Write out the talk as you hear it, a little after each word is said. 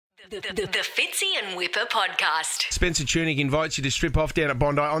The Fitzy and Whipper podcast. Spencer Tunick invites you to strip off down at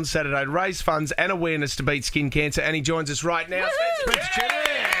Bondi on Saturday to raise funds and awareness to beat skin cancer, and he joins us right now. Spencer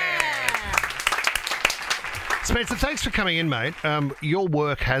Tunick! Spencer, thanks for coming in, mate. Your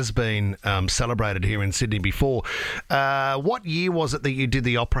work has been celebrated here in Sydney before. What year was it that you did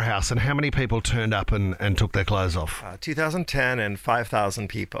the Opera House, and how many people turned up and took their clothes off? 2010 and 5,000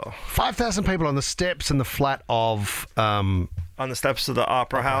 people. 5,000 people on the steps and the flat of... On the steps of the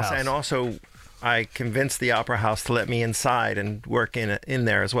Opera House, and also I convinced the Opera House to let me inside and work in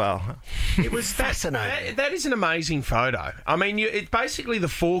there as well. It was fascinating. That is an amazing photo. I mean, it's basically the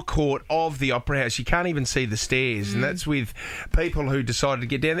forecourt of the Opera House. You can't even see the stairs, and that's with people who decided to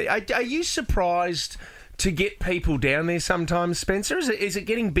get down there. Are you surprised to get people down there sometimes, Spencer? Is it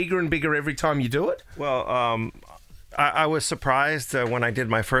getting bigger and bigger every time you do it? Well, I was surprised when I did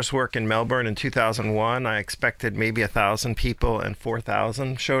my first work in Melbourne in 2001. I expected maybe 1,000 people, and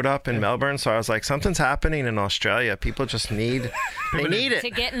 4,000 showed up in Melbourne. So I was like, something's happening in Australia. People just need it. To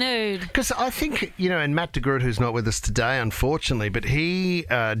get nude. Because I think, and Matt DeGroot, who's not with us today, unfortunately, but he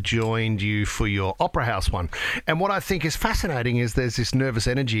joined you for your Opera House one. And what I think is fascinating is there's this nervous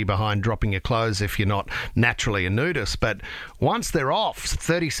energy behind dropping your clothes if you're not naturally a nudist. But once they're off,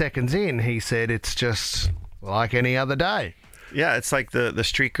 30 seconds in, he said it's just... like any other day. Yeah, it's like the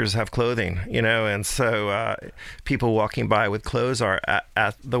streakers have clothing, and so people walking by with clothes are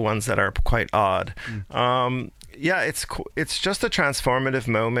at the ones that are quite odd. Yeah, it's just a transformative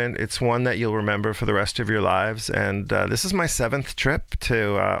moment. It's one that you'll remember for the rest of your lives. And this is my 7th trip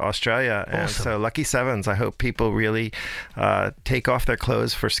to Australia. Awesome. And so lucky sevens. I hope people really take off their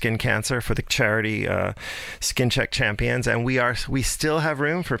clothes for skin cancer, for the charity Skin Check Champions. And we still have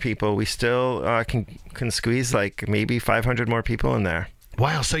room for people. We still can squeeze like maybe 500 more people in there.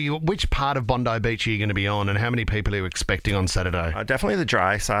 Wow, so which part of Bondi Beach are you going to be on, and how many people are you expecting on Saturday? Definitely the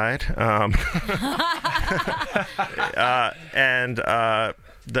dry side. And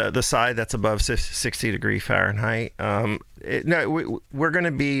the side that's above 60 degree Fahrenheit. We're going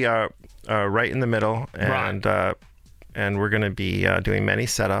to be right in the middle, and we're going to be doing many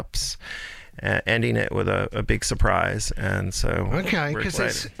setups, ending it with a big surprise. And so okay,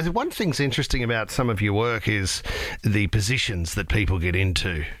 because one thing's interesting about some of your work is the positions that people get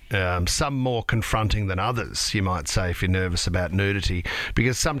into. Some more confronting than others, you might say, if you're nervous about nudity,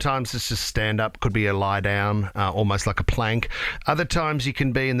 because sometimes it's just stand up, could be a lie down, almost like a plank. Other times you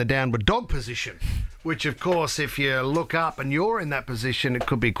can be in the downward dog position, which of course if you look up and you're in that position, it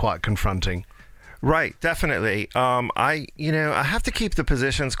could be quite confronting. Right, definitely. I have to keep the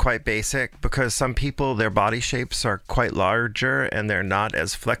positions quite basic because some people, their body shapes are quite larger and they're not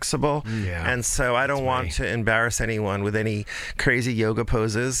as flexible. Yeah, and so I don't want to embarrass anyone with any crazy yoga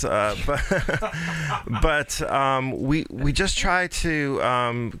poses. But we just try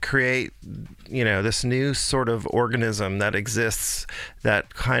to create, this new sort of organism that exists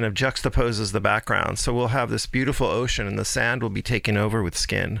that kind of juxtaposes the background. So we'll have this beautiful ocean and the sand will be taken over with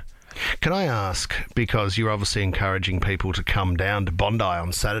skin. Can I ask, because you're obviously encouraging people to come down to Bondi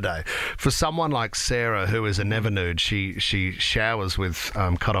on Saturday, for someone like Sarah, who is a never nude, she showers with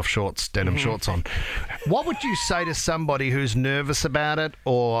cut-off shorts, denim shorts on. What would you say to somebody who's nervous about it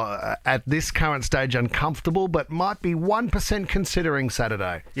or at this current stage uncomfortable but might be 1% considering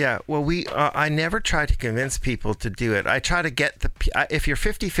Saturday? Yeah, well, I never try to convince people to do it. I try to get if you're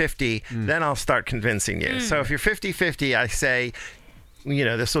 50-50, then I'll start convincing you. So if you're 50-50, I say...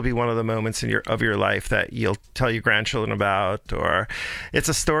 this will be one of the moments of your life that you'll tell your grandchildren about, or it's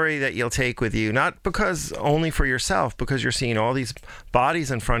a story that you'll take with you, not because only for yourself, because you're seeing all these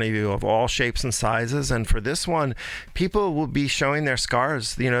bodies in front of you of all shapes and sizes. And for this one, people will be showing their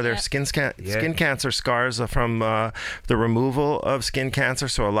scars, their skin cancer scars from the removal of skin cancer.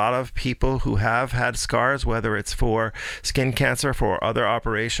 So a lot of people who have had scars, whether it's for skin cancer, for other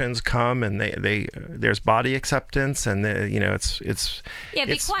operations, come and there's body acceptance, and it's Yeah,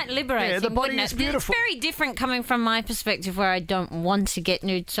 it'd be quite liberating. Yeah, the body wouldn't is it? beautiful. It's very different coming from my perspective, where I don't want to get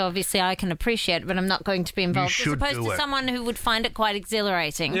nude, so obviously I can appreciate it, but I'm not going to be involved. You should as opposed do to it. someone who would find it quite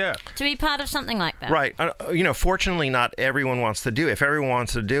exhilarating to be part of something like that. Right. Fortunately, not everyone wants to do it. If everyone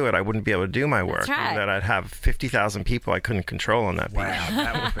wants to do it, I wouldn't be able to do my work. That's right. And that I'd have 50,000 people I couldn't control on that beach. Wow,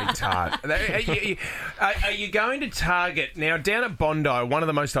 that would be tight. Are you going to target... Now, down at Bondi, one of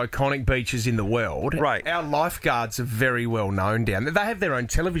the most iconic beaches in the world, right? Our lifeguards are very well known down there. they have their own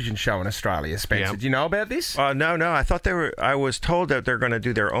television show in Australia, Spencer. Yeah. Do you know about this? No. I thought I was told that they're going to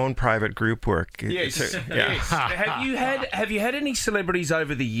do their own private group work. Yes. Yeah. Have you had any celebrities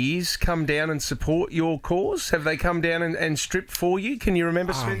over the years come down and support your cause? Have they come down and stripped for you? Can you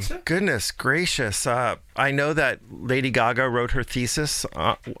remember, Spencer? Goodness gracious! I know that Lady Gaga wrote her thesis.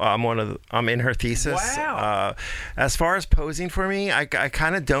 I'm in her thesis. Wow. As far as posing for me, I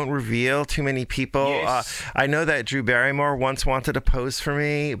kind of don't reveal too many people. Yes. I know that Drew Barrymore once wanted to pose for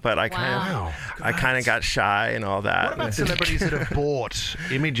me, but I kind of got shy and all that. What about celebrities that have bought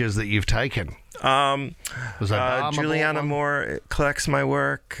images that you've taken? Was Obama Juliana bought one? Moore collects my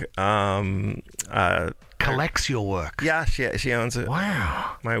work. Collects your work. Yeah, she owns it.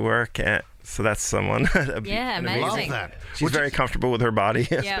 Wow. My work. So that's someone. Yeah, amazing. Love that. She's very comfortable with her body.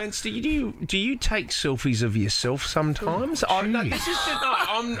 Yeah. Spence, do you take selfies of yourself sometimes? I'm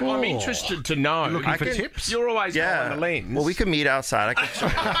interested to know. You're looking for tips? You're always behind the lens. Well, we could meet outside. I could show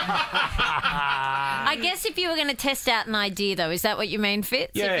you. I guess if you were going to test out an idea, though, is that what you mean,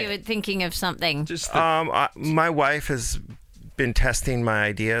 Fitz? Yeah. If you were thinking of something. Just My wife has been testing my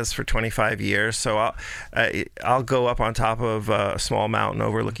ideas for 25 years, so I'll go up on top of a small mountain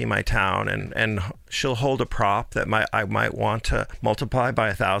overlooking my town, and she'll hold a prop that I might want to multiply by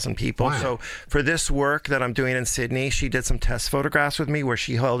 1,000 people. Wow. So for this work that I'm doing in Sydney, she did some test photographs with me where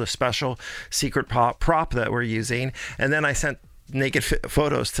she held a special secret prop that we're using, and then I sent naked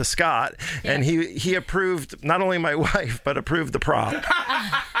photos to Scott, and he approved not only my wife but approved the prop.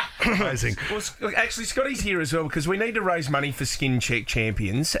 Amazing. Well, actually, Scotty's here as well because we need to raise money for Skin Check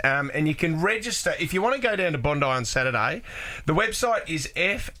Champions, and you can register if you want to go down to Bondi on Saturday. The website is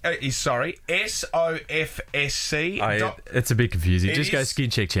SOFSC. It's a bit confusing. Just go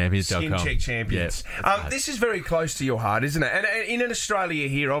skincheckchampions.com. Skin Check Champions. Yeah. This is very close to your heart, isn't it? And in Australia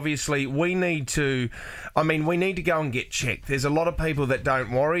here, obviously, we need to go and get checked. There's a lot of people that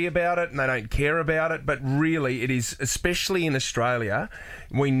don't worry about it and they don't care about it, but really it is, especially in Australia,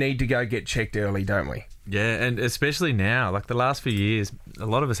 we need to go get checked early, don't we? Yeah, and especially now, like the last few years, a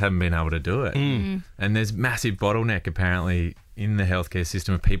lot of us haven't been able to do it. And there's massive bottleneck apparently in the healthcare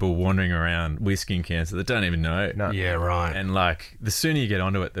system of people wandering around with skin cancer that don't even know. No. Yeah, right. And like the sooner you get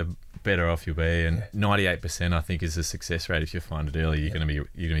onto it, the better off you'll be. And 98% I think is the success rate. If you find it early, you're gonna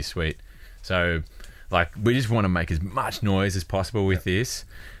be sweet. So like we just want to make as much noise as possible with this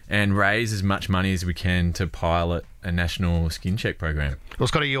and raise as much money as we can to pilot a national skin check program. Well,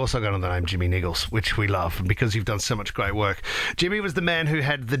 Scotty, you also got on the name Jimmy Niggles, which we love because you've done so much great work. Jimmy was the man who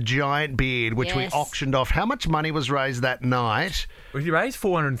had the giant beard, which we Yes. auctioned off. How much money was raised that night? We raised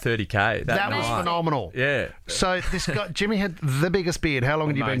 $430K that That was night. phenomenal. Yeah, So this guy, Jimmy had the biggest beard. How long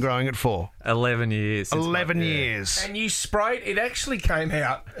had you been Amazing. growing it for? 11 years. since 11 yeah. years. And you sprayed. It actually came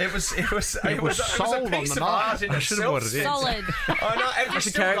out. It was a was piece sold on of the art night. in I should have itself. bought it in. Solid. I know. Have you I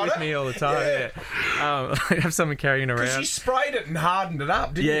should still carry it got with me all the time. Yeah. Yeah. I have someone carrying it Because around. you sprayed it and hardened it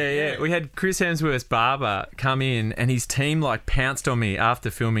up, didn't you? Yeah. We had Chris Hemsworth's barber come in and his team like pounced on me after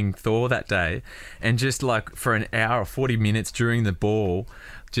filming Thor that day and just like for an hour or 40 minutes during the ball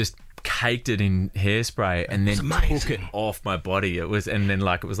just caked it in hairspray and then took it off my body. It was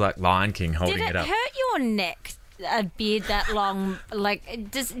like Lion King holding Did it it up. hurt your neck? A beard that long, like,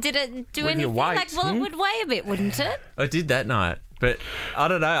 did it do With your anything? weight, Like, well, it would weigh a bit, wouldn't it? I did that night, but I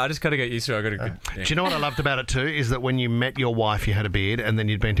don't know. I just got to get used to it. I got a good. Do you know what I loved about it too? Is that when you met your wife, you had a beard, and then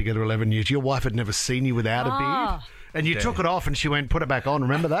you'd been together 11 years. Your wife had never seen you without a beard. And you took it off and she went, put it back on.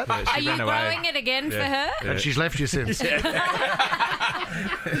 Remember that? Are you ran away. growing it again for her? And she's left you since.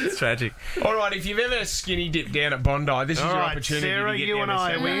 It's tragic. All right, if you've ever skinny dipped down at Bondi, this is All your right, opportunity Sarah, to get you down and to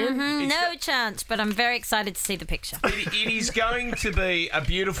I, see are we it. in? No chance, but I'm very excited to see the picture. It is going to be a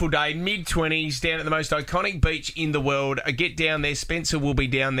beautiful day, mid-20s, down at the most iconic beach in the world. Get down there. Spencer will be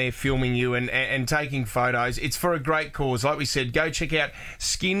down there filming you and taking photos. It's for a great cause. Like we said, go check out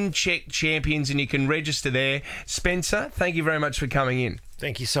Skin Check Champions and you can register there. Spencer, thank you very much for coming in.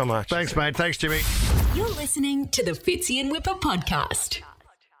 Thank you so much. Thanks, mate. Thanks, Jimmy. You're listening to the Fitzy and Whipper podcast.